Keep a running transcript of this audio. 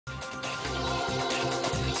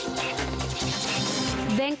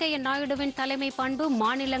வெங்கையா நாயுடுவின் தலைமை பண்பு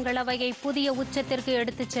மாநிலங்களவையை புதிய உச்சத்திற்கு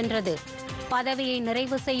எடுத்துச் சென்றது. பதவியை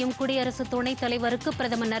நிறைவு செய்யும் குடியரசு துணைத் தலைவருக்கு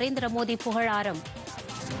பிரதமர் நரேந்திர மோடி புகழாரம்.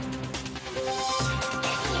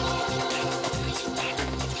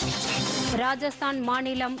 ராஜஸ்தான்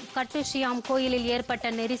மாநிலம் கட்டுஷியாம் கோயிலில்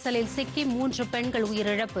ஏற்பட்ட நெரிசலில் சிக்கி 3 பெண்கள்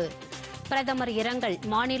உயிரிழப்பு. பிரதமர் இரங்கல்,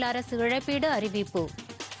 மாநில அரசு இழப்பீடு அறிவிப்பு.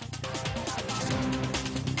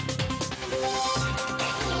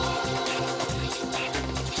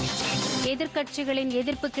 எதிர்க்கட்சிகளின்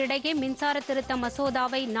எதிர்ப்புக்கிடையே மின்சார திருத்த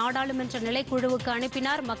மசோதாவை நாடாளுமன்ற நிலைக்குழுவுக்கு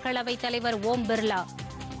அனுப்பினார் மக்களவைத் தலைவர் ஓம் பிர்லா.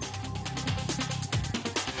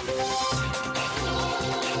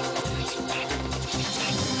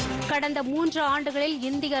 கடந்த 3 ஆண்டுகளில்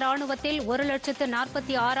இந்திய ராணுவத்தில்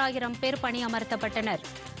 1,46,000 பேர் பணியமர்த்தப்பட்டனர்.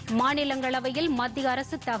 மாநிலங்களவையில் மத்திய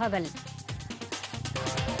அரசு தகவல்.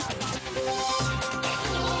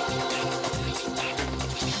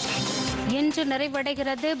 இன்று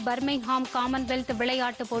நிறைவடைகிறது பர்மிங்ஹாம் காமன்வெல்த்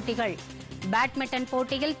விளையாட்டுப் போட்டிகள். பேட்மிண்டன்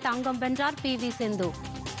போட்டியில் தங்கம் வென்றார் PV சிந்து.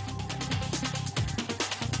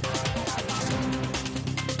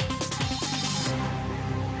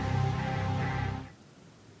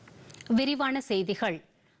 விரிவான செய்திகள்.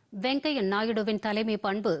 வெங்கையா நாயுடுவின் தலைமை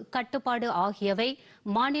பண்பு, கட்டுப்பாடு ஆகியவை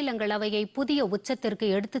மாநிலங்களவையை புதிய உச்சத்திற்கு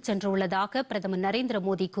எடுத்துச் சென்றுள்ளதாக பிரதமர் நரேந்திர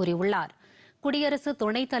மோடி கூறியுள்ளார். குடியரசு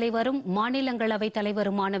துணைத் தலைவரும் மாநிலங்களவைத்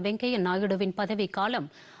தலைவருமான வெங்கையா நாயுடுவின் பதவிக்காலம்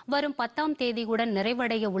வரும் 10ஆம் தேதியுடன்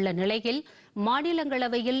நிறைவடைய உள்ள நிலையில்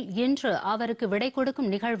மாநிலங்களவையில் இன்று அவருக்கு விடை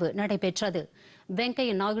கொடுக்கும் நிகழ்வு நடைபெற்றது.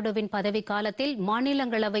 வெங்கையா நாயுடுவின் பதவிக்காலத்தில்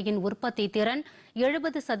மாநிலங்களவையின் உற்பத்தி திறன்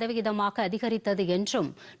 70% அதிகரித்தது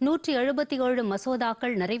என்றும் 177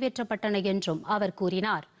 மசோதாக்கள் நிறைவேற்றப்பட்டன என்றும் அவர்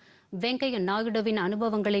கூறினார். வெங்கையா நாயுடுவின்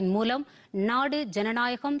அனுபவங்களின் மூலம் நாடு,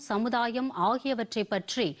 ஜனநாயகம், சமுதாயம் ஆகியவற்றை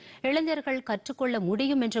பற்றி இளைஞர்கள் கற்றுக்கொள்ள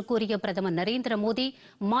முடியும் என்று கூறிய பிரதமர் நரேந்திர மோடி,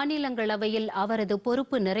 மாநிலங்களவையில் அவரது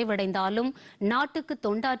பொறுப்பு நிறைவடைந்தாலும் நாட்டுக்கு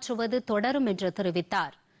தொண்டாற்றுவது தொடரும் என்று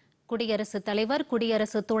தெரிவித்தார். குடியரசுத் தலைவர்,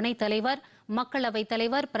 குடியரசு துணைத் தலைவர், மக்களவைத்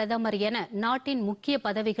தலைவர், பிரதமர் என நாட்டின் முக்கிய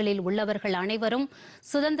பதவிகளில் உள்ளவர்கள் அனைவரும்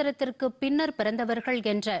சுதந்திரத்திற்கு பின்னர் பிறந்தவர்கள்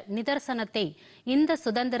என்ற நிதர்சனத்தை இந்த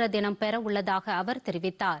சுதந்திர தினம் பெற உள்ளதாக அவர்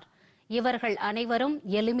தெரிவித்தார். இவர்கள் அனைவரும்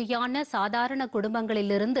எளிமையான சாதாரண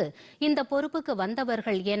குடும்பங்களிலிருந்து இந்த பொறுப்புக்கு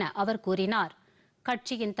வந்தவர்கள் என அவர் கூறினார்.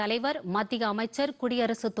 கட்சியின் தலைவர், மத்திய அமைச்சர்,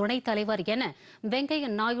 குடியரசு துணைத் தலைவர் என வெங்கையா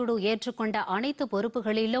நாயுடு ஏற்றுக்கொண்ட அனைத்து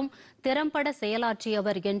பொறுப்புகளிலும் திறம்பட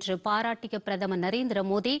செயலாற்றியவர் என்று பாராட்டிய பிரதமர் நரேந்திர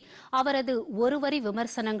மோடி, அவரது ஒருவரி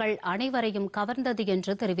விமர்சனங்கள் அனைவரையும் கவர்ந்தது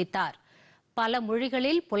என்று தெரிவித்தார். பல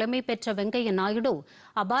மொழிகளில் புலமை பெற்ற வெங்கையா நாயுடு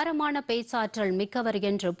அபாரமான பேச்சாற்றல் மிக்கவர்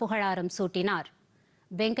என்று புகழாரம் சூட்டினார்.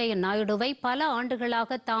 வெங்கையா நாயுடுவை பல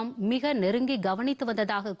ஆண்டுகளாக தாம் மிக நெருங்கி கவனித்து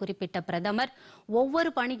வந்ததாக குறிப்பிட்ட பிரதமர், ஒவ்வொரு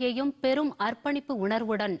பணியையும் பெரும் அர்ப்பணிப்பு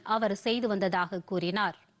உணர்வுடன் அவர் செய்து வந்ததாக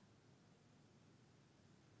கூறினார்.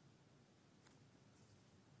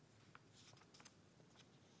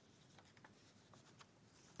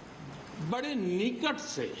 बड़े निकट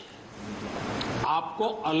से आपको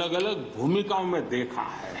अलग-अलग भूमिकाओं में देखा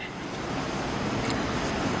है।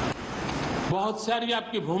 बहुत सारी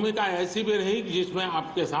आपकी भूमिका ऐसी भी रही जिसमें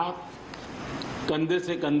आपके साथ कंधे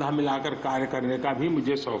से कंधा मिलाकर कार्य करने का भी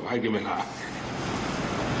मुझे सौभाग्य मिला।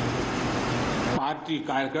 पार्टी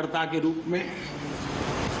कार्यकर्ता के रूप में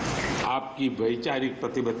आपकी वैचारिक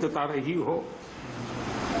प्रतिबद्धता रही हो,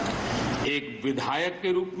 एक विधायक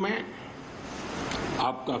के रूप में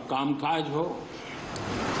आपका कामकाज हो,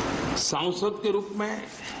 सांसद के रूप में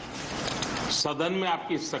सदन में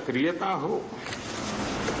आपकी सक्रियता हो।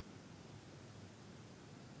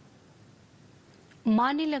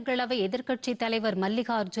 மாநிலங்களவை எதிர்க்கட்சித் தலைவர்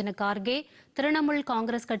மல்லிகார்ஜுன கார்கே, திரிணாமுல்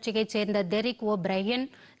காங்கிரஸ் கட்சியைச் சேர்ந்த டெரிக் ஓ பிரையன்,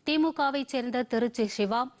 திமுகவைச் சேர்ந்த திருச்சி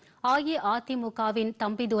சிவா, அஇஅதிமுகவின்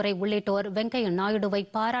தம்பிதுரை உள்ளிட்டோர் வெங்கையா நாயுடுவை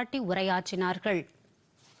பாராட்டி உரையாற்றினார்கள்.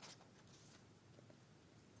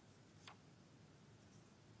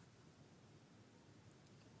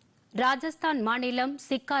 ராஜஸ்தான் மாநிலம்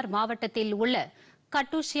சிக்கார் மாவட்டத்தில் உள்ள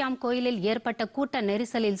கட்டுஷியாம் கோயிலில் ஏற்பட்ட கூட்ட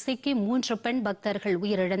நெரிசலில் சிக்கி 3 பெண் பக்தர்கள்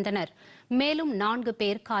உயிரிழந்தனர். மேலும் 4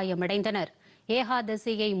 பேர் காயமடைந்தனர்.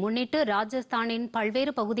 ஏகாதசியை முன்னிட்டு ராஜஸ்தானின்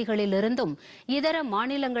பல்வேறு பகுதிகளிலிருந்தும் இதர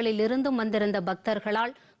மாநிலங்களிலிருந்தும் வந்திருந்த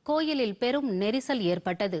பக்தர்களால் கோயிலில் பெரும் நெரிசல்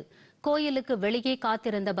ஏற்பட்டது. கோயிலுக்கு வெளியே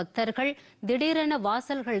காத்திருந்த பக்தர்கள் திடீரென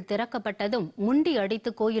வாசல்கள் திறக்கப்பட்டதும் முண்டி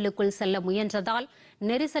அடித்து கோயிலுக்குள் செல்ல முயன்றதால்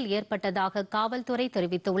நெரிசல் ஏற்பட்டதாக காவல்துறை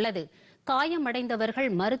தெரிவித்துள்ளது. காயமடைந்தவர்கள்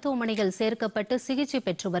மருத்துவமனையில் சேர்க்கப்பட்டு சிகிச்சை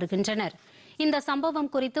பெற்று வருகின்றனர். இந்த சம்பவம்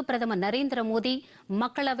குறித்து பிரதமர் நரேந்திர மோடி,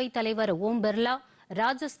 மக்களவைத் தலைவர் ஓம் பிர்லா,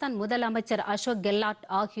 ராஜஸ்தான் முதலமைச்சர் அசோக் கெலாட்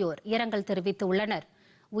ஆகியோர் இரங்கல் தெரிவித்துள்ளனர்.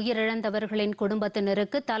 உயிரிழந்தவர்களின்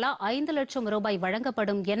குடும்பத்தினருக்கு தலா 5 லட்சம் ரூபாய்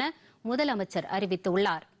வழங்கப்படும் என முதலமைச்சர்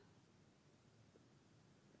அறிவித்துள்ளார்.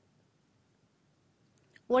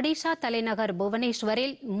 ஒடிஷா தலைநகர்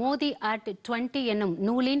புவனேஸ்வரில் மோடி அட் 20 என்னும்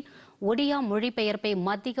நூலின் ஒடியா மொழிபெயர்ப்பை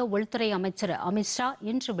மத்திய உள்துறை அமைச்சர் அமித்ஷா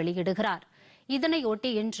இன்று வெளியிடுகிறார்.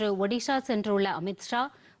 இதனையொட்டி இன்று ஒடிஷா சென்றுள்ள அமித்ஷா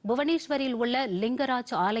புவனேஸ்வரில் உள்ள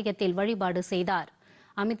லிங்கராஜ் ஆலயத்தில் வழிபாடு செய்தார்.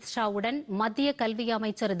 அமித்ஷாவுடன் மத்திய கல்வி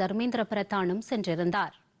அமைச்சர் தர்மேந்திர பிரதானும்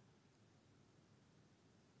சென்றிருந்தார்.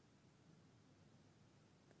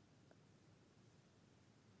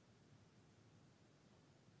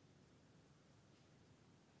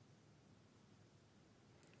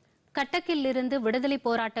 கட்டக்கில் இருந்து விடுதலை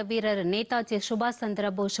போராட்ட வீரர் நேதாஜி சுபாஷ் சந்திர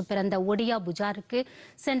போஸ் பிறந்த ஒடியா புஜாருக்கு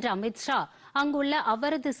சென்ற அமித்ஷா அங்குள்ள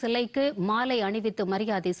அவரது சிலைக்கு மாலை அணிவித்து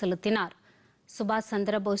மரியாதை செலுத்தினார். சுபாஷ்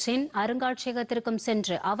சந்திர போஸின் அருங்காட்சியகத்திற்கும்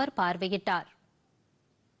சென்று அவர் பார்வையிட்டார்.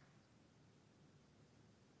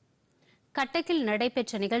 கட்டக்கில்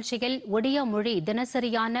நடைபெற்ற நிகழ்ச்சியில் ஒடியா மொழி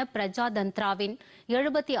தினசரியான பிரஜாதந்திராவின்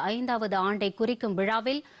 75வது ஆண்டை குறிக்கும்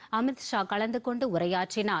விழாவில் அமித்ஷா கலந்து கொண்டு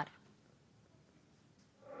உரையாற்றினார்.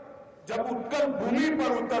 जब उत्कल भूमि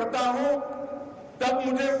पर उतरता हूं तब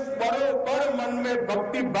मुझे बड़े मन में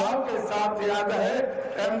भक्ति भाव के साथ याद है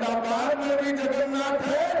अहमदाबाद में भी जगन्नाथ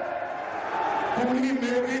है, पुरी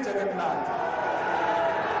में भी जगन्नाथ है।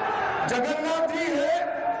 जगन्नाथ ही है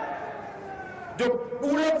जो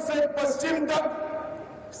पूरब से पश्चिम तक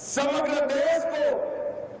समग्र देश को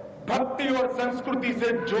भक्ति और संस्कृति से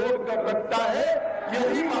जोड़कर रखता है।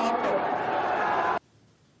 यही महाप्रभु है।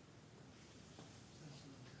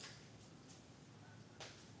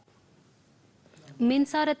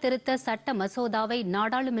 மின்சார திருத்த சட்ட மசோதாவை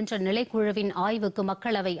நாடாளுமன்ற நிலைக்குழுவின் ஆய்வுக்கு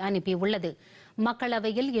மக்களவை அனுப்பியுள்ளது.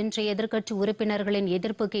 மக்களவையில் இன்று எதிர்க்கட்சி உறுப்பினர்களின்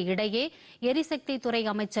எதிர்ப்புக்கு இடையே எரிசக்தி துறை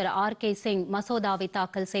அமைச்சர் R.K. சிங் மசோதாவை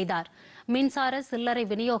தாக்கல் செய்தார். மின்சார சில்லறை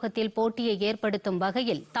விநியோகத்தில் போட்டியை ஏற்படுத்தும்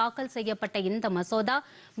வகையில் தாக்கல் செய்யப்பட்ட இந்த மசோதா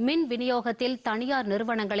மின் விநியோகத்தில் தனியார்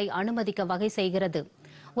நிறுவனங்களை அனுமதிக்க வகை செய்கிறது.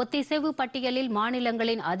 ஒத்திசைவு பட்டியலில்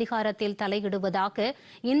மாநிலங்களின் அதிகாரத்தில் தலையிடுவதாக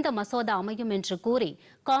இந்த மசோதா அமையும் என்று கூறி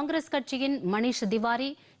காங்கிரஸ் கட்சியின் மணிஷ் திவாரி,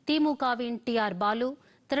 திமுகவின் TR பாலு,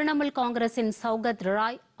 திரிணாமுல் காங்கிரசின் சௌகத்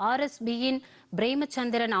ராய், RSBயின்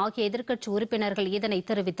பிரேமச்சந்திரன் ஆகிய எதிர்க்கட்சி உறுப்பினர்கள் இதனை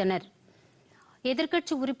தெரிவித்தனர்.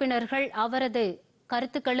 எதிர்க்கட்சி உறுப்பினர்கள் அவரது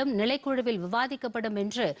கருத்துக்களும் நிலைக்குழுவில் விவாதிக்கப்படும்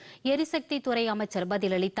என்று எரிசக்தி துறை அமைச்சர்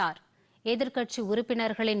பதிலளித்தார். எதிர்க்கட்சி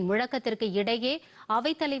உறுப்பினர்களின் முழக்கத்திற்கு இடையே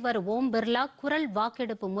அவைத்தலைவர் ஓம் பிர்லா குரல்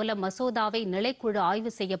வாக்கெடுப்பு மூலம் மசோதாவை நிலைக்குழு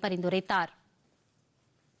ஆய்வு செய்ய பரிந்துரைத்தார்.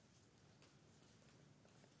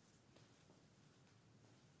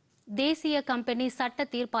 தேசிய கம்பெனி சட்ட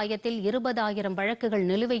தீர்ப்பாயத்தில் 20,000 வழக்குகள்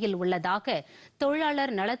நிலுவையில் உள்ளதாக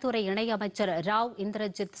தொழிலாளர் நலத்துறை இணையமைச்சர் ராவ்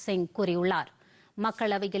இந்திரஜித் சிங் கூறியுள்ளார்.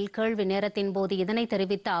 மக்களவையில் கேள்வி நேரத்தின் போது இதனை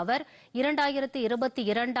தெரிவித்த அவர்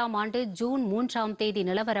 2022ஆம் ஆண்டு ஜூன் 3ஆம் தேதி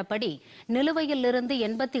நிலவரப்படி நிலுவையில் இருந்து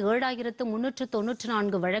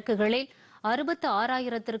 87,394 வழக்குகளில்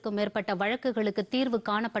 66,000க்கும் மேற்பட்ட வழக்குகளுக்கு தீர்வு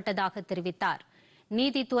காணப்பட்டதாக தெரிவித்தார்.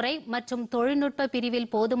 நீதித்துறை மற்றும் தொழில்நுட்ப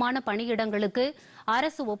பிரிவில் போதுமான பணியிடங்களுக்கு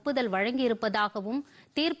அரசு ஒப்புதல் வழங்கியிருப்பதாகவும்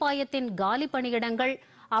தீர்ப்பாயத்தின் காலி பணியிடங்கள்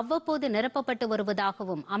அவ்வப்போது நிரப்பப்பட்டு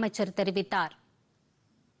வருவதாகவும் அமைச்சர் தெரிவித்தார்.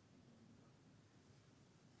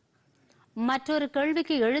 மற்றொரு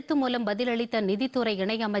கேள்விக்கு எழுத்து மூலம் பதிலளித்த நிதித்துறை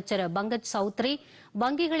இணையமைச்சர் பங்கஜ் சௌத்ரி,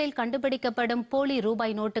 வங்கிகளில் கண்டுபிடிக்கப்படும் போலி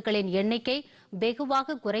ரூபாய் நோட்டுகளின் எண்ணிக்கை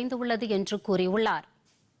வெகுவாக குறைந்துள்ளது என்று கூறியுள்ளார்.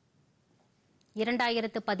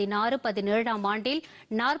 2016-17ஆம் ஆண்டில்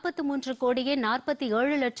 43 கோடியே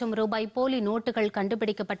 47 லட்சம் ரூபாய் போலி நோட்டுகள்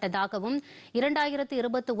கண்டுபிடிக்கப்பட்டதாகவும்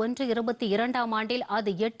 2021-22ஆம் ஆண்டில்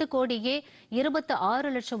அது 8 கோடியே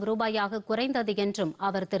 26 லட்சம் ரூபாயாக குறைந்தது என்றும்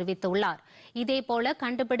அவர் தெரிவித்துள்ளார். இதேபோல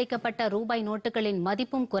கண்டுபிடிக்கப்பட்ட ரூபாய் நோட்டுகளின்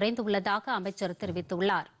மதிப்பும் குறைந்துள்ளதாக அமைச்சர்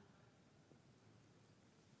தெரிவித்துள்ளார்.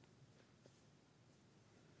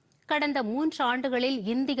 கடந்த 3 ஆண்டுகளில்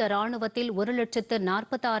இந்திய ராணுவத்தில்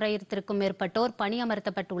 1,46,000க்கும் மேற்பட்டோர்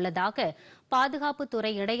பணியமர்த்தப்பட்டுள்ளதாக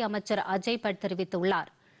பாதுகாப்புத்துறை இணையமைச்சர் அஜய் பட் தெரிவித்துள்ளார்.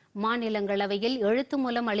 மாநிலங்களவையில் எழுத்து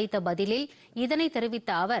மூலம் அளித்த பதிலில் இதனை தெரிவித்த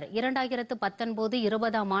அவர்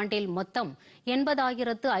 2019-20ஆம் ஆண்டில் மொத்தம்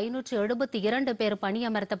 80,572 பேர்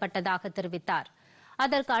பணியமர்த்தப்பட்டதாக தெரிவித்தார்.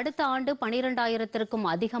 அதற்கு அடுத்த ஆண்டு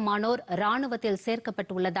 12,000க்கும் அதிகமானோர் ராணுவத்தில்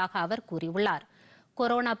சேர்க்கப்பட்டுள்ளதாக அவர் கூறியுள்ளார்.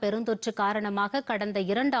 கொரோனா பெருந்தொற்று காரணமாக கடந்த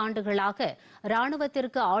 2 ஆண்டுகளாக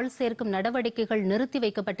ராணுவத்திற்கு ஆள் சேர்க்கும் நடவடிக்கைகள் நிறுத்தி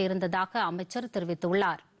வைக்கப்பட்டிருந்ததாக அமைச்சர்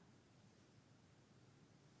தெரிவித்துள்ளார்.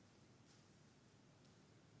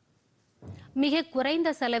 மிக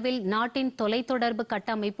குறைந்த செலவில் நாட்டின் தொலைத்தொடர்பு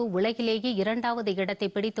கட்டமைப்பு உலகிலேயே 2வது இடத்தை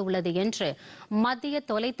பிடித்துள்ளது என்று மத்திய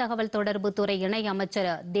தொலைத்தகவல் தொடர்புத்துறை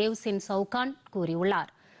இணையமைச்சர் தேவ்சிங் சவுகான்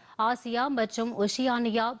கூறியுள்ளார். ஆசியா மற்றும்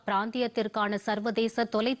ஒஷியானியா பிராந்தியத்திற்கான சர்வதேச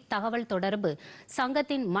தொலை தகவல் தொடர்பு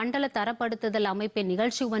சங்கத்தின் மண்டல தரப்படுத்துதல் அமைப்பின்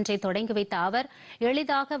நிகழ்ச்சி ஒன்றை தொடங்கி வைத்த அவர்,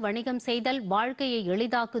 எளிதாக வணிகம் செய்தல், வாழ்க்கையை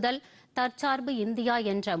எளிதாக்குதல், தற்சார்பு இந்தியா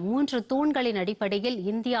என்ற 3 தூண்களின் அடிப்படையில்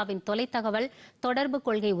இந்தியாவின் தொலைத்தகவல் தொடர்பு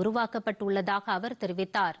கொள்கை உருவாக்கப்பட்டுள்ளதாக அவர்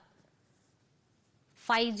தெரிவித்தார்.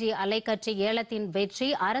 5G அலைக்கற்றை ஏலத்தின் வெற்றி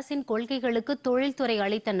அரசின் கொள்கைகளுக்கு தொழில்துறை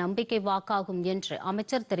அளித்த நம்பிக்கை வாக்காகும் என்று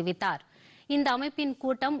அமைச்சர் தெரிவித்தார். இந்த அமைப்பின்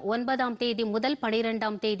கூட்டம் 9ஆம் தேதி முதல்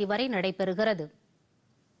 12ஆம் தேதி வரை நடைபெறுகிறது.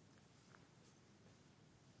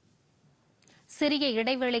 சிறிய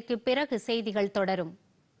இடைவேளைக்கு பிறகு செய்திகள் தொடரும்.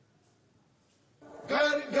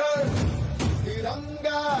 घर घर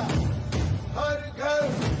तिरंगा हर घर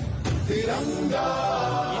तिरंगा.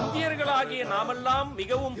 இந்தியர்களாகிய நாமெல்லாம்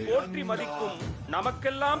மிகவும் போற்றி மதிக்கும்,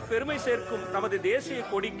 நமக்கெல்லாம் பெருமை சேர்க்கும் நமது தேசிய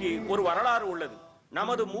கொடிக்கு ஒரு வரலாறு உள்ளது.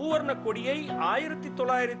 நமது மூவர்ண கொடியை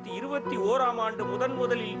 1921ஆம் ஆண்டு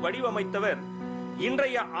முதலில் வடிவமைத்தவர்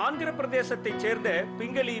இன்றைய ஆந்திர பிரதேசத்தைச் சேர்ந்த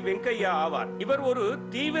பிங்களி வெங்கையா ஆவார். இவர் ஒரு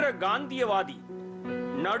தீவிர காந்தியவாதி.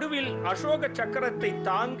 நடுவில் அசோக சக்கரத்தை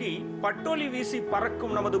தாங்கி பட்டோலி வீசி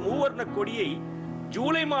பறக்கும் நமது மூவர்ண கொடியை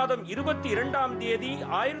ஜூலை மாதம் 22ஆம் தேதி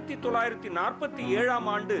 1947ஆம்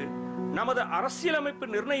ஆண்டு நமது அரசியலமைப்பு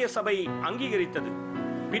நிர்ணய சபை அங்கீகரித்தது.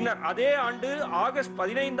 பின்னர் அதே ஆண்டு ஆகஸ்ட்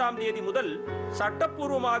 15ஆம் தேதி முதல்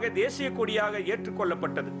சட்டப்பூர்வமாக தேசிய கொடியாக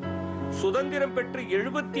ஏற்றுக்கொள்ளப்பட்டது. சுதந்திரம் பெற்று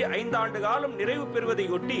 75 ஆண்டு காலம் நிறைவு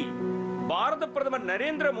பெறுவதையொட்டி பாரத பிரதமர்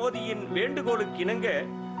நரேந்திர மோடியின் வேண்டுகோளுக்கு இணங்க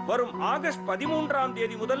வரும் ஆகஸ்ட் 13ஆம்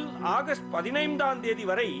தேதி முதல் ஆகஸ்ட் 15ஆம் தேதி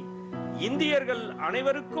வரை இந்தியர்கள்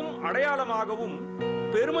அனைவருக்கும் அடையாளமாகவும்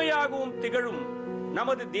பெருமையாகவும் திகழும்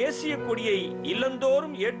நமது தேசிய கொடியை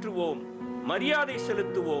இல்லந்தோறும் ஏற்றுவோம், மரியாதை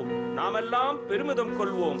செலுத்துவோம், நாமெல்லாம் பெருமிதம்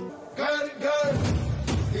கொள்வோம். घर घर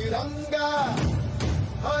तिरंगा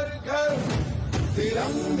हर घर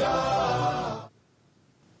तिरंगा.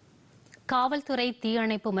 காவல்துறை,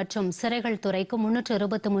 தீயணைப்பு மற்றும் சிறைகள் துறைக்கு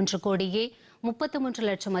 323 கோடியே 33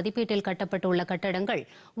 லட்சம் மதிப்பீட்டில் கட்டப்பட்டுள்ள கட்டடங்கள்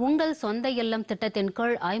உங்கள் சொந்த இல்லம் திட்டத்தின்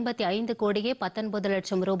கீழ் 55 கோடியே 19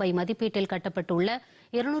 லட்சம் ரூபாய் மதிப்பீட்டில் கட்டப்பட்டுள்ள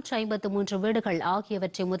 253 வீடுகள்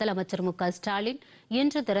ஆகியவற்றை முதலமைச்சர் மு க ஸ்டாலின்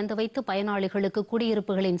இன்று திறந்து வைத்து பயனாளிகளுக்கு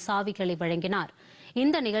குடியிருப்புகளின் சாவிகளை வழங்கினார்.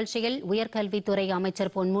 இந்த நிகழ்ச்சியில் உயர்கல்வித்துறை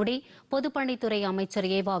அமைச்சர் பொன்முடி, பொதுப்பணித்துறை அமைச்சர்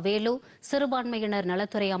ஏவா வேலு, சிறுபான்மையினர்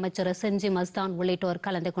நலத்துறை அமைச்சர் செஞ்சி மஸ்தான் உள்ளிட்டோர்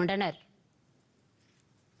கலந்து கொண்டனர்.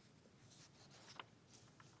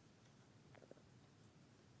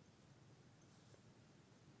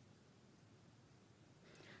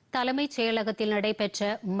 தலைமைச் செயலகத்தில் நடைபெற்ற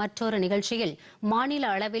மற்றொரு நிகழ்ச்சியில் மாநில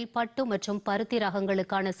அளவில் பட்டு மற்றும் பருத்தி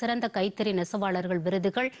ரகங்களுக்கான சிறந்த கைத்தறி நெசவாளர்கள்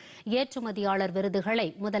விருதுகள், ஏற்றுமதியாளர் விருதுகளை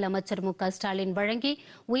முதலமைச்சர் மு க ஸ்டாலின் வழங்கி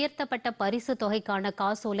உயர்த்தப்பட்ட பரிசு தொகைக்கான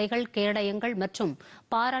காசோலைகள், கேடயங்கள் மற்றும்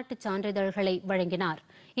பாராட்டுச் சான்றிதழ்களை வழங்கினார்.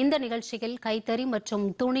 இந்த நிகழ்ச்சியில் கைத்தறி மற்றும்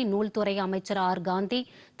துணி நூல்துறை அமைச்சர் ஆர் காந்தி,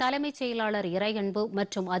 தலைமைச் செயலாளர் இறையன்பு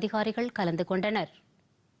மற்றும் அதிகாரிகள் கலந்து கொண்டனர்.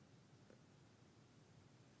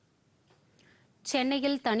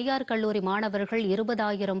 சென்னையில் தனியார் கல்லூரி மாணவர்கள்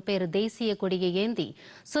 20,000 பேர் தேசிய கொடியை ஏந்தி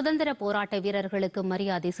சுதந்திர போராட்ட வீரர்களுக்கு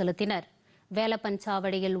மரியாதை செலுத்தினர்.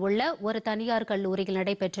 வேலப்பன்சாவடியில் உள்ள ஒரு தனியார் கல்லூரியில்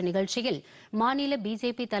நடைபெற்ற நிகழ்ச்சியில் மாநில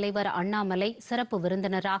பிஜேபி தலைவர் அண்ணாமலை சிறப்பு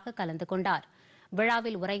விருந்தினராக கலந்து கொண்டார்.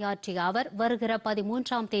 விழாவில் உரையாற்றிய அவர், வருகிற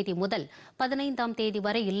 13ஆம் தேதி முதல் 15ஆம் தேதி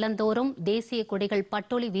வரை இல்லந்தோறும் தேசிய கொடிகள்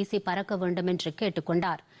பட்டொலி வீசி பறக்க வேண்டும் என்று கேட்டுக்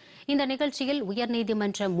கொண்டார். இந்த நிகழ்ச்சியில்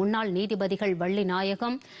உயர்நீதிமன்ற முன்னாள் நீதிபதிகள் வள்ளி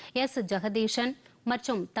நாயகம், எஸ் ஜெகதீஷன்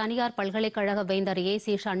மற்றும் தனியார் பல்கலைக்கழக வேந்தர்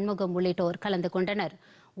ஏ.சி. சண்முகம் உள்ளிட்டோர் கலந்து கொண்டனர்.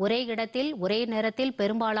 ஒரே இடத்தில் ஒரே நேரத்தில்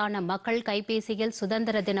பெரும்பாலான மக்கள் கைபேசியில்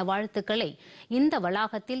சுதந்திர தின வாழ்த்துக்களை இந்த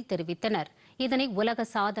வளாகத்தில் தெரிவித்தனர். இதனை உலக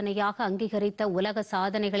சாதனையாக அங்கீகரித்த உலக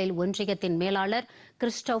சாதனைகளில் ஒன்றியத்தின் மேலாளர்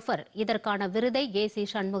கிறிஸ்டோபர் இதற்கான விருதை ஏ.சி.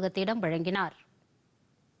 சண்முகத்திடம் வழங்கினார்.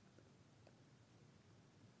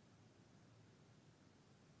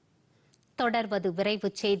 தொடர்வது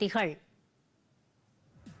விரைவுச் செய்திகள்.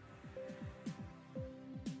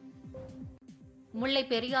 முல்லை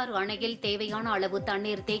பெரியாறு அணையில் தேவையான அளவு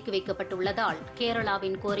தண்ணீர் தேக்கி வைக்கப்பட்டுள்ளதால்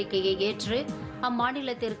கேரளாவின் கோரிக்கையை ஏற்று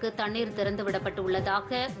அம்மாநிலத்திற்கு தண்ணீர்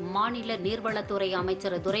திறந்துவிடப்பட்டுள்ளதாக மாநில நீர்வளத்துறை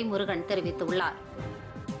அமைச்சர் துரைமுருகன் தெரிவித்துள்ளார்.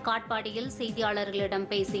 காட்பாடியில் செய்தியாளர்களிடம்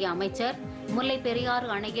பேசிய அமைச்சர், முல்லை பெரியாறு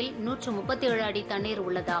அணையில் 137 அடி தண்ணீர்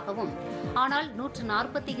உள்ளதாகவும், ஆனால்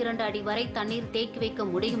 142 அடி வரை தண்ணீர் தேக்கி வைக்க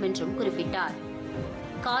முடியும் என்றும் குறிப்பிட்டார்.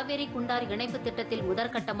 காவேரி குண்டார் இணைப்பு திட்டத்தில்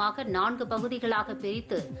முதற்கட்டமாக 4 பகுதிகளாக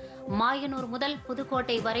பிரித்து மாயனூர் முதல்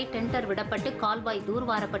புதுக்கோட்டை வரை டெண்டர் விடப்பட்டு கால்வாய்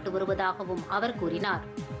தூர்வாரப்பட்டு வருவதாகவும் அவர் கூறினார்.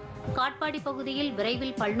 காட்பாடி பகுதியில்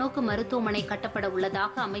விரைவில் பல்நோக்கு மருத்துவமனை கட்டப்பட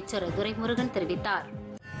உள்ளதாக அமைச்சர் துரைமுருகன் தெரிவித்தார்.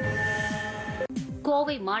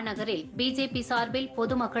 கோவை மாநகரில் பிஜேபி சார்பில்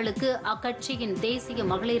பொதுமக்களுக்கு அக்கட்சியின் தேசிய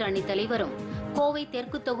மகளிர் அணி தலைவரும் கோவை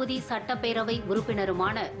தெற்கு தொகுதி சட்டப்பேரவை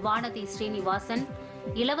உறுப்பினருமான வானதி ஸ்ரீனிவாசன்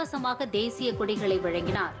இலவசமாக தேசிய கொடிகளை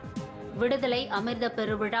வழங்கினார். விடுதலை அமிர்த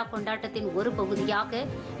பெருவிழா கொண்டாட்டத்தின் ஒரு பகுதியாக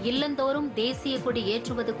இல்லந்தோறும் தேசிய கொடி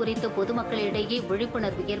ஏற்றுவது குறித்து பொதுமக்களிடையே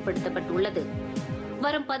விழிப்புணர்வு ஏற்படுத்தப்பட்டுள்ளது.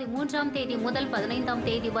 வரும் 13ஆம் தேதி முதல் 15ஆம்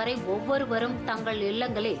தேதி வரை ஒவ்வொருவரும் தங்கள்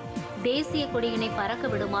இல்லங்களில் தேசிய கொடியினை பறக்க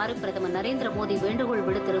விடுமாறு பிரதமர் நரேந்திர மோடி வேண்டுகோள்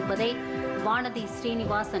விடுத்திருப்பதை வானதி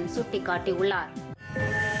ஸ்ரீனிவாசன் சுட்டிக்காட்டியுள்ளார்.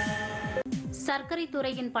 சர்க்கரை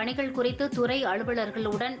துறையின் பணிகள் குறித்து துறை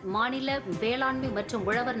அலுவலர்களுடன் மாநில வேளாண்மை மற்றும்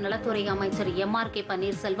உழவர் நலத்துறை அமைச்சர் MRK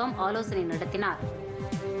பன்னீர்செல்வம் ஆலோசனை நடத்தினார்.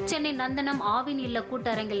 சென்னை நந்தனம் ஆவின் இல்ல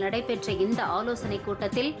கூட்டரங்கில் நடைபெற்ற இந்த ஆலோசனைக்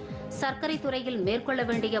கூட்டத்தில் சர்க்கரை துறையில் மேற்கொள்ள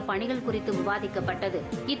வேண்டிய பணிகள் குறித்து விவாதிக்கப்பட்டது.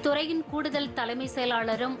 இத்துறையின் கூடுதல் தலைமை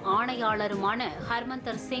செயலாளரும் ஆணையாளருமான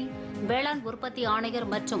ஹர்மந்தர் சிங், வேளாண் உற்பத்தி ஆணையர்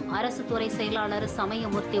மற்றும் அரசு துறை செயலாளர்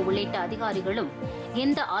சமயமூர்த்தி உள்ளிட்ட அதிகாரிகளும்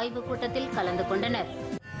இந்த ஆய்வுக் கூட்டத்தில் கலந்து கொண்டனர்.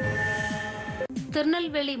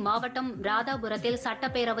 திருநெல்வேலி மாவட்டம் ராதாபுரத்தில்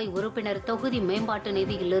சட்டப்பேரவை உறுப்பினர் தொகுதி மேம்பாட்டு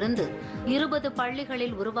நிதியிலிருந்து 20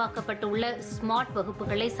 பள்ளிகளில் உருவாக்கப்பட்டுள்ள ஸ்மார்ட்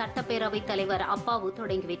வகுப்புகளை சட்டப்பேரவைத் தலைவர் அப்பாவு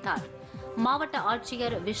தொடங்கி வைத்தார். மாவட்ட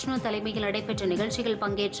ஆட்சியர் விஷ்ணு தலைமையில் நடைபெற்ற நிகழ்ச்சியில்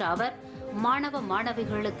பங்கேற்ற அவர் மாணவ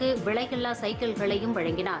மாணவிகளுக்கு விலையில்லா சைக்கிள்களையும்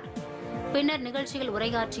வழங்கினார். பின்னர் நிகழ்ச்சியில்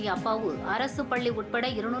உரையாற்றிய அப்பாவு அரசு பள்ளி உட்பட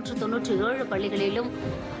 297 பள்ளிகளிலும்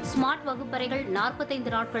ஸ்மார்ட் வகுப்பறைகள்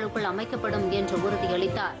 45 நாட்களுக்குள் அமைக்கப்படும் என்று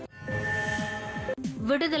உறுதியளித்தார்.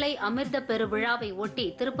 விடுதலை அமிர்த பெருவிழாவை ஒட்டி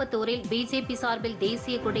திருப்பத்தூரில் பிஜேபி சார்பில்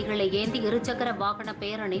தேசிய கொடிகளை ஏந்தி இருசக்கர வாகன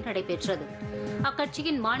பேரணி நடைபெற்றது.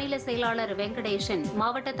 அக்கட்சியின் மாநில செயலாளர் வெங்கடேசன்,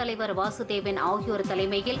 மாவட்ட தலைவர் வாசுதேவன் ஆகியோர்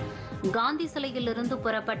தலைமையில் காந்தி சிலையிலிருந்து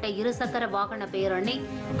புறப்பட்ட இருசக்கர வாகன பேரணி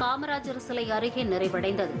காமராஜர் சிலை அருகே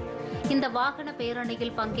நிறைவடைந்தது. இந்த வாகன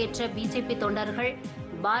பேரணியில் பங்கேற்ற பிஜேபி தொண்டர்கள்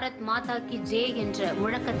பாரத் மாதா கி ஜெய் என்ற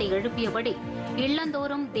முழக்கத்தை எழுப்பியபடி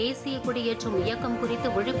இல்லந்தோறும் தேசிய கொடியேற்றும் இயக்கம் குறித்து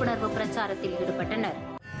விழிப்புணர்வு பிரச்சாரத்தில் ஈடுபட்டனர்.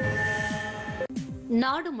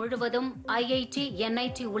 நாடு முழுவதும் IIT,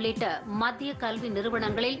 NIT உள்ளிட்ட மத்திய கல்வி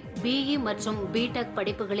நிறுவனங்களில் BE மற்றும் BTech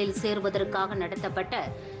படிப்புகளில் சேருவதற்காக நடத்தப்பட்ட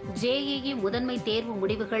JEE முதன்மை தேர்வு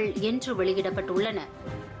முடிவுகள் இன்று வெளியிடப்பட்டுள்ளன.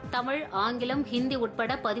 தமிழ், ஆங்கிலம், ஹிந்தி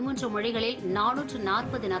உட்பட 13 மொழிகளில்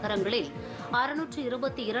 440 நகரங்களில்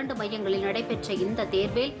 622 மையங்களில் நடைபெற்ற இந்த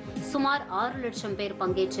தேர்வில் சுமார் 6 லட்சம் பேர்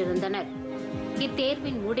பங்கேற்றிருந்தனர்.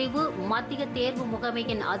 இத்தேர்வின் முடிவு மத்திய தேர்வு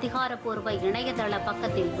முகமையின் அதிகாரப்பூர்வ இணையதள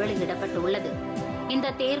பக்கத்தில் வெளியிடப்பட்டுள்ளது.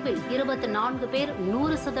 இந்த தேர்வில் 24 பேர்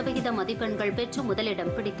 100% மதிப்பெண்கள் பெற்று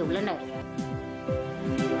முதலிடம் பிடித்துள்ளனர்.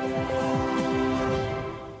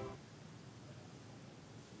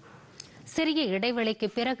 சிறிய இடைவெளிக்கு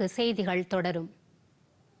பிறகு செய்திகள் தொடரும்.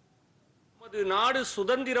 நமது நாடு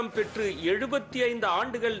சுதந்திரம் பெற்று 75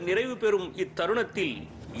 ஆண்டுகள் நிறைவு பெறும் இத்தருணத்தில்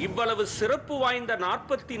இவ்வளவு சிறப்பு வாய்ந்த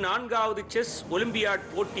 44வது செஸ் ஒலிம்பியாட்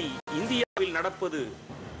போட்டி இந்தியாவில் நடப்பது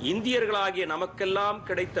இந்தியர்களாகிய நமக்கெல்லாம்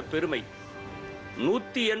கிடைத்த பெருமை.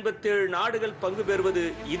 187 நாடுகள் பங்கு பெறுவது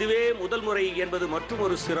இதுவே முதல் முறை என்பது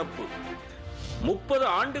மற்றொரு சிறப்பு. 30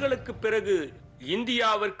 ஆண்டுகளுக்கு பிறகு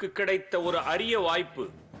இந்தியாவிற்கு கிடைத்த ஒரு அரிய வாய்ப்பு.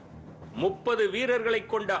 30 வீரர்களை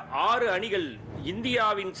கொண்ட 6 அணிகள்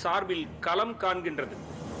இந்தியாவின் சார்பில் களம் காண்கின்றது.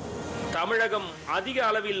 தமிழகம் அதிக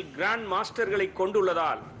அளவில் கிராண்ட் மாஸ்டர்களை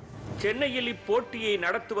கொண்டுள்ளதால் சென்னையில் இப்போட்டியை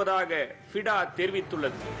நடத்துவதாக ஃபிடா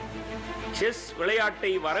தெரிவித்துள்ளது. செஸ்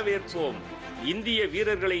விளையாட்டை வரவேற்போம், இந்திய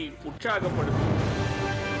வீரர்களை உற்சாகப்படுத்தும்.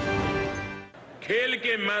 खेल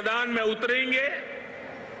के मैदान में उतरेंगे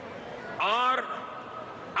और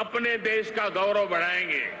अपने देश का गौरव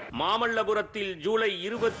बढ़ाएंगे. மாமல்லபுரத்தில் ஜூலை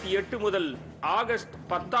 28 முதல் ஆகஸ்ட்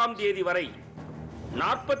 10ஆம் தேதி வரை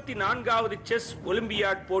 44வது செஸ்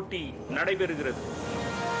ஒலிம்பியாட் போட்டி நடைபெறுகிறது.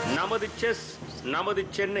 நமது செஸ், நமது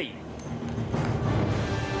சென்னை.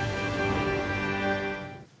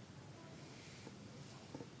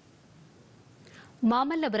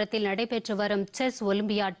 மாமல்லபுரத்தில் நடைபெற்று வரும் செஸ்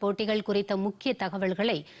ஒலிம்பியாட் போட்டிகள் குறித்த முக்கிய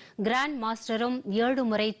தகவல்களை கிராண்ட் மாஸ்டரும் 7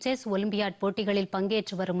 முறை செஸ் ஒலிம்பியாட் போட்டிகளில்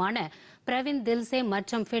பங்கேற்று வருமான பிரவீன் தில்சே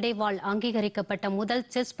மற்றும் ஃபிடேவால் அங்கீகரிக்கப்பட்ட முதல்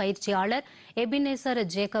செஸ் பயிற்சியாளர் எபினேசர்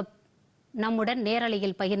ஜேக்கப் நம்முடன்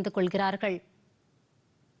நேரலையில் பகிர்ந்து கொள்கிறார்கள்.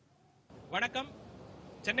 வணக்கம்.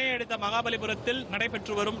 சென்னையை அடுத்த மகாபலிபுரத்தில்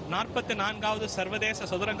நடைபெற்று வரும் 44வது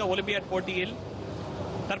சர்வதேச சதுரங்க ஒலிம்பியாட் போட்டியில்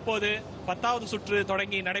தற்போது 10வது சுற்று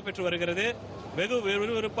தொடங்கி நடைபெற்று வருகிறது. வெகு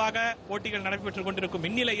விறுவிறுப்பாக போட்டிகள் நடைபெற்றுக் கொண்டிருக்கும்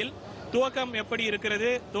இந்நிலையில் துவக்கம் எப்படி இருக்கிறது,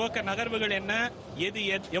 துவக்க நகர்வுகள் என்ன,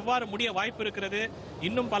 எவ்வாறு முடிய வாய்ப்பு இருக்கிறது,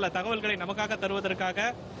 இன்னும் பல தகவல்களை நமக்காக தருவதற்காக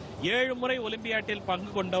 7 முறை ஒலிம்பியாட்டில்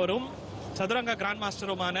பங்கு கொண்டவரும் சதுரங்க கிராண்ட்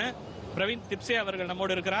மாஸ்டருமான பிரவீன் திப்சே அவர்கள்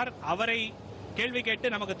நம்மோடு இருக்கிறார். அவரை கேள்வி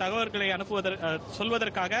கேட்டு நமக்கு தகவல்களை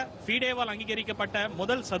சொல்வதற்காக ஃபீடேவால் அங்கீகரிக்கப்பட்ட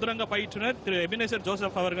முதல் சதுரங்க பயிற்றுனர் திரு எபினேசர்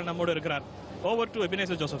ஜோசப் அவர்கள் நம்மோடு இருக்கிறார். Over to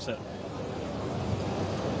Ebenezer Joseph sir.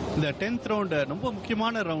 இந்த 10th ரவுண்டு ரொம்ப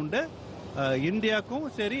முக்கியமான ரவுண்டு. இந்தியாவுக்கும்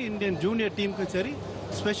சரி, இந்தியன் ஜூனியர் டீமுக்கும் சரி.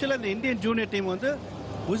 ஸ்பெஷலாக இந்த இந்தியன் ஜூனியர் டீம் வந்து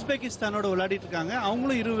உஸ்பெகிஸ்தானோட விளையாடிட்டு இருக்காங்க.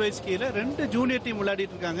 அவங்களும் 20 வயசு கீழே 2 ஜூனியர் டீம்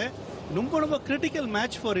விளையாடிட்டு இருக்காங்க. ரொம்ப கிரிட்டிக்கல்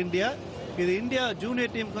மேட்ச் ஃபார் இந்தியா. இது இந்தியா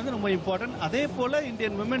ஜூனியர் டீமுக்கு வந்து ரொம்ப இம்பார்ட்டன்ட். அதே போல்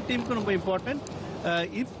இந்தியன் விமன் டீமுக்கு ரொம்ப இம்பார்ட்டன்ட்.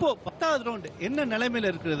 இப்போ 10வது ரவுண்டு என்ன நிலைமையில்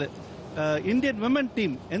இருக்கிறது, இந்தியன் விமன்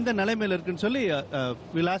டீம் எந்த நிலைமையில் இருக்குன்னு சொல்லி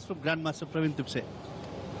will ask from grand master Praveen திப்சே.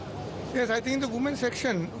 Yes, I think in the women's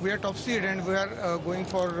section we are top seed and we are going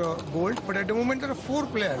for gold. But at the moment there are 4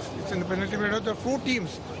 players. It's in the penalty area. There are 4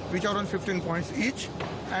 teams which are on 15 points each.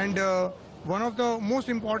 And one of the most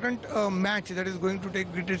important match that is going to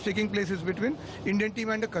taking place is between Indian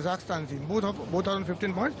team and the Kazakhstan team. Both are on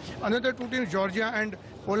 15 points. Another 2 teams, Georgia and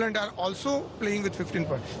Poland, are also playing with 15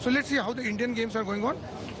 points. So let's see how the Indian games are going on.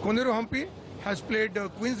 Koneru Hampi has played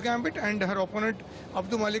Queen's Gambit and her opponent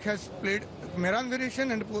Abdul Malik has played Meran variation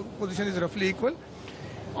and the position is roughly equal.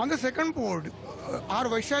 On the second board, R.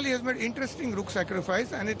 Vaishali has made interesting rook sacrifice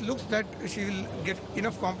and it looks that she will get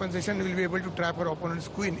enough compensation and will be able to trap her opponent's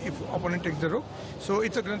queen if opponent takes the rook. So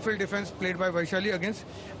it's a Grunfeld defense played by Vaishali against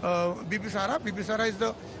Bibisara. Bibisara is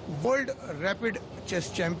the world rapid chess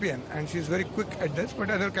champion and she's very quick at this, but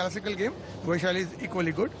as a classical game, Vaishali is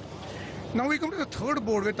equally good. Now we come to the third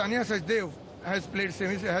board where Tanya Sachdev has played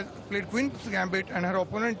Queen's Gambit and her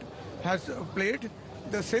opponent has played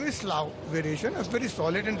the semi-Slav variation. It's very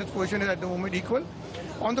solid and the position is at the moment equal.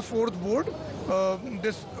 On the fourth board,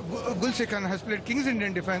 this Gulshikan has played King's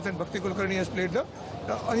Indian Defense and Bhakti Kulkarni has played the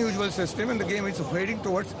unusual system, and the game is heading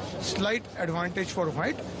towards slight advantage for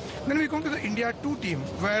white. Then we come to the India 2 team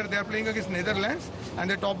where they are playing against Netherlands, and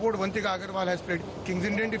the top board Vantika Agarwal has played King's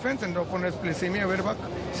Indian Defense and the opponent has played Semi-Averbach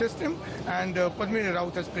system, and Padmini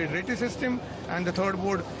Raut has played Reti system, and the third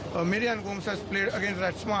board Miriam Gomes has played against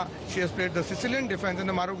Ratsma. She has played the Sicilian Defense and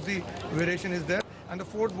the Marokzi variation is there. And the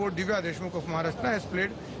fourth board, Divya Deshmukh of Maharashtra, has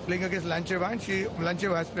playing against Lancheva, and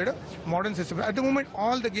Lancheva has played a modern system. At the moment,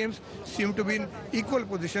 all the games seem to be in equal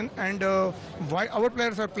position, and our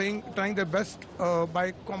players are trying their best by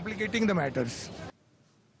complicating the matters.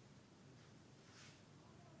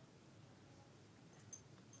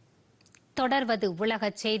 தொடர்வது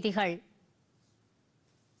உலகச் செய்திகள்.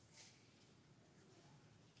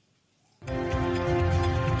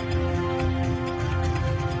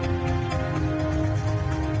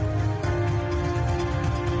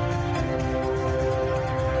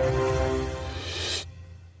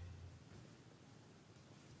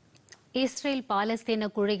 Israel பாலஸ்தீன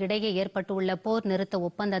குழு இடையே ஏற்பட்டுள்ள போர் நிறுத்த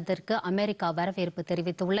ஒப்பந்தத்திற்கு America வரவேற்பு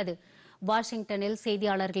தெரிவித்துள்ளது. வாஷிங்டனில்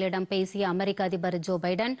செய்தியாளர்களிடம் பேசிய அமெரிக்க அதிபர் ஜோ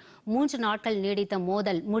பைடன் 3 நாட்கள் நீடித்த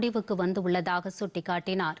மோதல் முடிவுக்கு வந்துள்ளதாக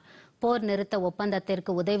சுட்டிக்காட்டினார். போர் நிறுத்த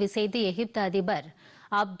ஒப்பந்தத்திற்கு உதவி செய்து எகிப்து அதிபர்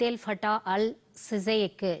அப்தெல் ஃபட்டா அல்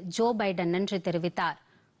சிசேய்க்கு ஜோ பைடன் நன்றி தெரிவித்தார்.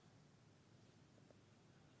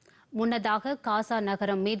 முன்னதாக காசா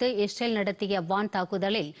நகரம் மீது இஸ்ரேல் நடத்திய வான்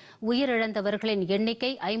தாக்குதலில் உயிரிழந்தவர்களின்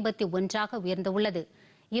எண்ணிக்கை 51ஆக உயர்ந்துள்ளது.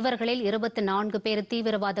 இவர்களில் 24 பேர்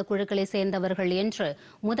தீவிரவாத குழுக்களை சேர்ந்தவர்கள் என்று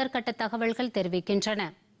முதற்கட்ட தகவல்கள் தெரிவிக்கின்றன.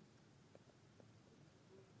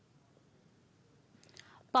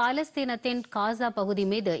 பாலஸ்தீனத்தின் காசா பகுதி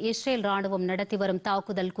மீது இஸ்ரேல் ராணுவம் நடத்தி வரும்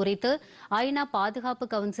தாக்குதல் குறித்து ஐநா பாதுகாப்பு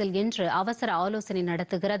கவுன்சில் இன்று அவசர ஆலோசனை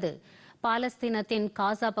நடத்துகிறது. பாலஸ்தீனத்தின்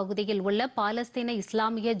காசா பகுதியில் உள்ள பாலஸ்தீன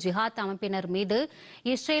இஸ்லாமிய ஜிஹாத் அமைப்பினர் மீது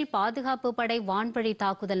இஸ்ரேல் பாதுகாப்பு படை வான்வழி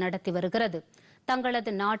தாக்குதல் நடத்தி வருகிறது.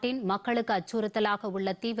 தங்களது நாட்டின் மக்களுக்கு அச்சுறுத்தலாக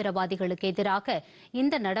உள்ள தீவிரவாதிகளுக்கு எதிராக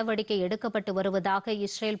இந்த நடவடிக்கை எடுக்கப்பட்டு வருவதாக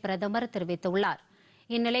இஸ்ரேல் பிரதமர் தெரிவித்துள்ளார்.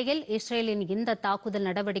 இந்நிலையில் இஸ்ரேலின் இந்த தாக்குதல்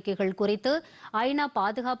நடவடிக்கைகள் குறித்து ஐநா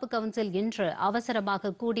பாதுகாப்பு கவுன்சில் இன்று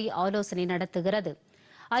அவசரமாக கூடி ஆலோசனை நடத்துகிறது.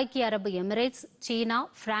 ஐக்கிய அரபு எமிரேட்ஸ், சீனா,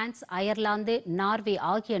 பிரான்ஸ், அயர்லாந்து, நார்வே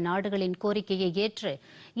ஆகிய நாடுகளின் கோரிக்கையை ஏற்று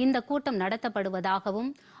இந்த கூட்டம்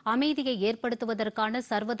நடத்தப்படுவதாகவும் அமைதியை ஏற்படுத்துவதற்கான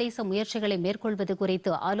சர்வதேச முயற்சிகளை மேற்கொள்வது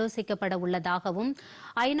குறித்து ஆலோசிக்கப்பட உள்ளதாகவும்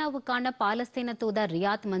ஐநாவுக்கான பாலஸ்தீன தூதர்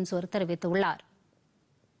ரியாத் மன்சூர் தெரிவித்துள்ளார்.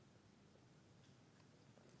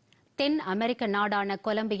 தென் அமெரிக்க நாடான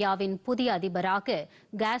கொலம்பியாவின் புதிய அதிபராக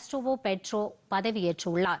காஸ்ட்ரோவோ பெட்ரோ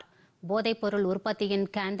பதவியேற்றுள்ளார். போதைப்பொருள் உற்பத்தியின்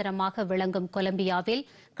கேந்திரமாக விளங்கும் கொலம்பியாவில்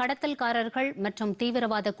கடத்தல்காரர்கள் மற்றும்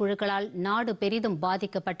தீவிரவாத குழுக்களால் நாடு பெரிதும்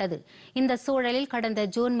பாதிக்கப்பட்டது. இந்த சூழலில் கடந்த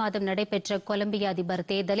ஜூன் மாதம் நடைபெற்ற கொலம்பியா அதிபர்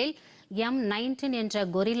தேர்தலில் M19 என்ற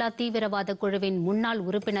கொரில்லா தீவிரவாத குழுவின் முன்னாள்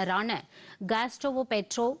உறுப்பினரான காஸ்ட்ரோவோ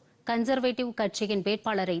பெட்ரோ கன்சர்வேட்டிவ் கட்சியின்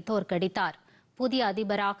வேட்பாளரை தோற்கடித்தார். புதிய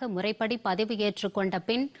அதிபராக முறைப்படி பதவியேற்றுக் கொண்ட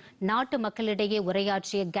பின் நாட்டு மக்களிடையே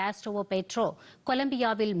உரையாற்றிய காஸ்ட்ரோவோ பெட்ரோ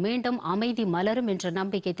கொலம்பியாவில் மீண்டும் அமைதி மலரும் என்ற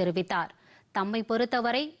நம்பிக்கை தெரிவித்தார். தம்மை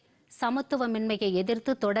பொறுத்தவரை சமத்துவமின்மையை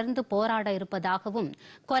எதிர்த்து தொடர்ந்து போராட இருப்பதாகவும்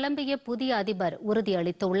கொலம்பிய புதிய அதிபர்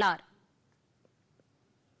உறுதியளித்துள்ளார்.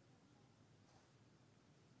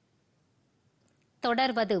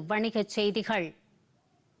 தொடர்வது வணிகச் செய்திகள்.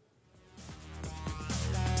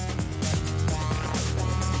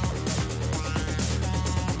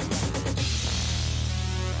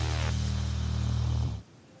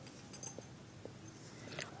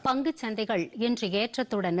 பங்குச் சந்தைகள் இன்று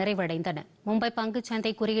ஏற்றத்துடன் நிறைவடைந்தன. மும்பை பங்குச்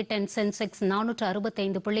சந்தை குறியீட்டு சென்செக்ஸ்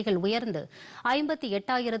 465 புள்ளிகள் உயர்ந்து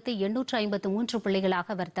 58,853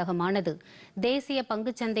 புள்ளிகளாக வர்த்தகமானது. தேசிய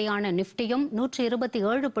பங்குச் சந்தையான நிப்டியும்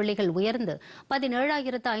 127 புள்ளிகள் உயர்ந்து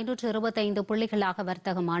 17,525 புள்ளிகளாக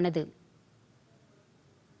வர்த்தகமானது.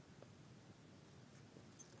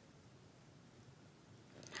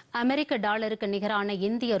 அமெரிக்க டாலருக்கு நிகரான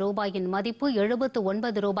இந்திய ரூபாயின் மதிப்பு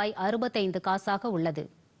 79 ரூபாய் 65 காசாக உள்ளது.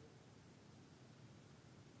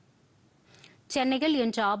 சென்னையில்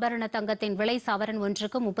இன்று ஆபரண தங்கத்தின் விலை சவரன்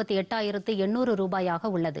ஒன்றுக்கு 38,800 ரூபாயாக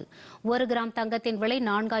உள்ளது. 1 கிராம் தங்கத்தின் விலை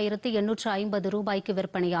 4,850 ரூபாய்க்கு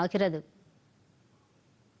விற்பனையாகிறது.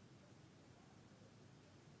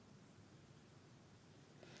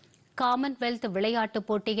 காமன்வெல்த் விளையாட்டுப்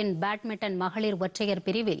போட்டியின் பேட்மிண்டன் மகளிர் ஒற்றையர்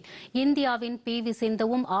பிரிவில் இந்தியாவின் PV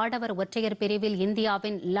சிந்துவும் ஆடவர் ஒற்றையர் பிரிவில்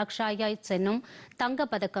இந்தியாவின் லக்ஷயா சென்னும்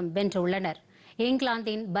தங்கப்பதக்கம் வென்றுள்ளனர்.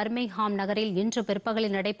 இங்கிலாந்தின் பர்மிங்ஹாம் நகரில் இன்று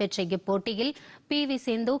பிற்பகலில் நடைபெற்ற இப்போட்டியில் PV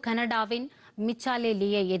சிந்து கனடாவின் மிச்சாலே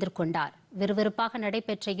லீயை எதிர்கொண்டார். விறுவிறுப்பாக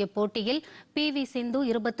நடைபெற்ற இப்போட்டியில் PV சிந்து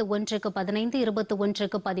 21-15,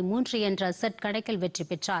 21-13 என்ற செட் கணக்கில் வெற்றி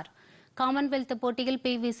பெற்றார். காமன்வெல்த் போட்டியில்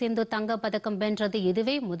PV சிந்து தங்கப்பதக்கம் வென்றது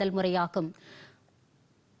இதுவே முதல் முறையாகும்.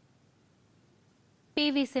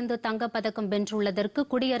 PV சிந்து தங்கப்பதக்கம் வென்றுள்ளதற்கு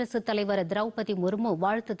குடியரசுத் தலைவர் திரௌபதி முர்மு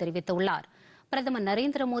வாழ்த்து தெரிவித்துள்ளார். பிரதமர்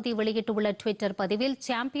நரேந்திர மோடி வெளியிட்டுள்ள டுவிட்டர் பதிவில்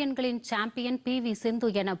சாம்பியன்களின் சாம்பியன் PV சிந்து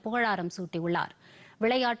என புகழாரம் சூட்டியுள்ளார்.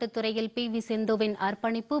 விளையாட்டுத் துறையில் PV சிந்துவின்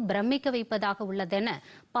அர்ப்பணிப்பு பிரமிக்க வைப்பதாக உள்ளதென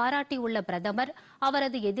பாராட்டியுள்ள பிரதமர்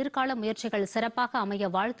அவரது எதிர்கால முயற்சிகள் சிறப்பாக அமைய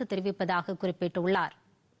வாழ்த்து தெரிவிப்பதாக குறிப்பிட்டுள்ளார்.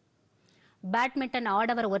 பேட்மிண்டன்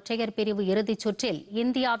ஆடவர் ஒற்றையர் பிரிவு இறுதிச் சுற்றில்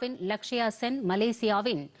இந்தியாவின் லக்ஷயா சென்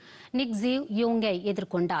மலேசியாவின் நிக்ஸிவ் யூங்கை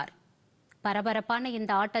எதிர்கொண்டார். பரபரப்பான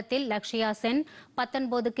இந்த ஆட்டத்தில் லக்ஷயா சென்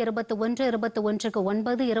 19-21,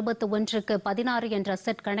 21-9, 21-16 என்ற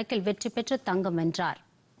செட் கணக்கில் வெற்றி பெற்று தங்கம் வென்றார்.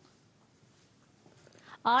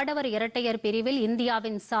 ஆடவர் இரட்டையர் பிரிவில்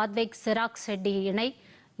இந்தியாவின் சாத்விக் சிராக் ஷெட்டி இணை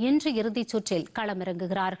இன்று இறுதிச் சுற்றில்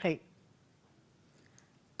களமிறங்குகிறார்கள்.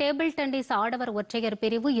 டேபிள் டென்னிஸ் ஆடவர் ஒற்றையர்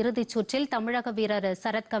பிரிவு இறுதிச் சுற்றில் தமிழக வீரர்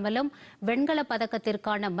சரத்கமலும் வெண்கலப்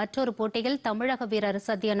பதக்கத்திற்கான மற்றொரு போட்டியில் தமிழக வீரர்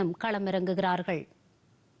சத்யனும் களமிறங்குகிறார்கள்.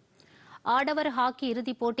 ஆடவர் ஹாக்கி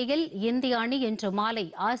இறுதிப் போட்டியில் இந்திய அணி இன்று மாலை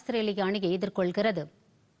ஆஸ்திரேலிய அணியை எதிர்கொள்கிறது.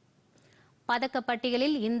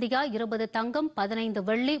 பதக்கப்பட்டியலில் இந்தியா 20 தங்கம், 15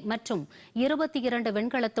 வெள்ளி மற்றும் 22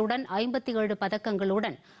 வெண்கலத்துடன் 57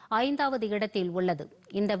 பதக்கங்களுடன் 5வது இடத்தில் உள்ளது.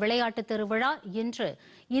 இந்த விளையாட்டு திருவிழா இன்று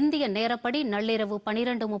இந்திய நேரப்படி நள்ளிரவு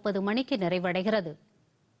 12:30 மணிக்கு நிறைவடைகிறது.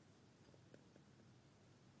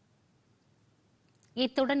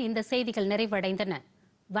 இத்துடன் இந்த செய்திகள் நிறைவடைந்தன.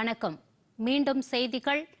 வணக்கம். மீண்டும்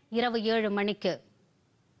செய்திகள் இரவு 7 மணிக்கு.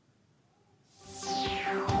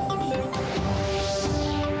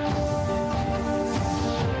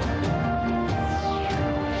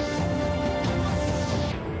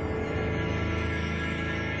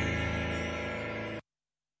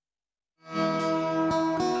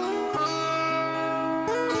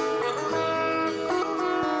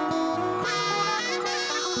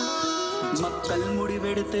 மக்கள்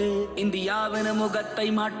முடிவெடுத்து இந்தியாவின் முகத்தை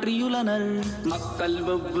மாற்றியுள்ளனர். மக்கள்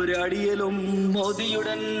ஒவ்வொரு அடியிலும்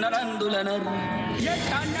மோதியுடன் நடந்துள்ளனர்.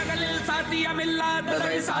 8 ஆண்டுகளில்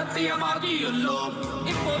சாத்தியமில்லாததை சாத்தியமாகியுள்ளோம்.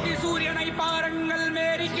 இப்போது சூரியனை பாருங்கள்,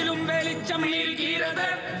 மேரிக்கிலும் வெளிச்சம் இருக்கிறது.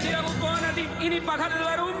 இரவு போனது, இனி பகல்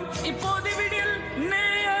வரும். இப்போது விடியல்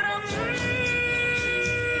நேரம்.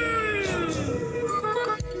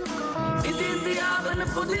 இது இந்தியாவின்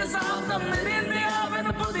புதிய சாப்தம். இது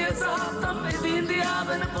இந்தியாவின் புதிய சாப்தம். இது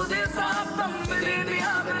இந்தியாவின் புதிய சாப்தம். இது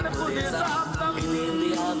இந்தியாவின் புதிய சாப்தம். இது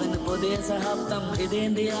இந்தியாவின் புதிய சகாப்தம். இது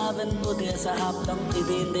இந்தியாவின் புதிய சகாப்தம்.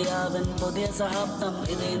 இது இந்தியாவின் புதிய சகாப்தம்.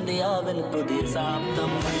 இது இந்தியாவின் புதிய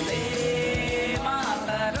சகாப்தம்.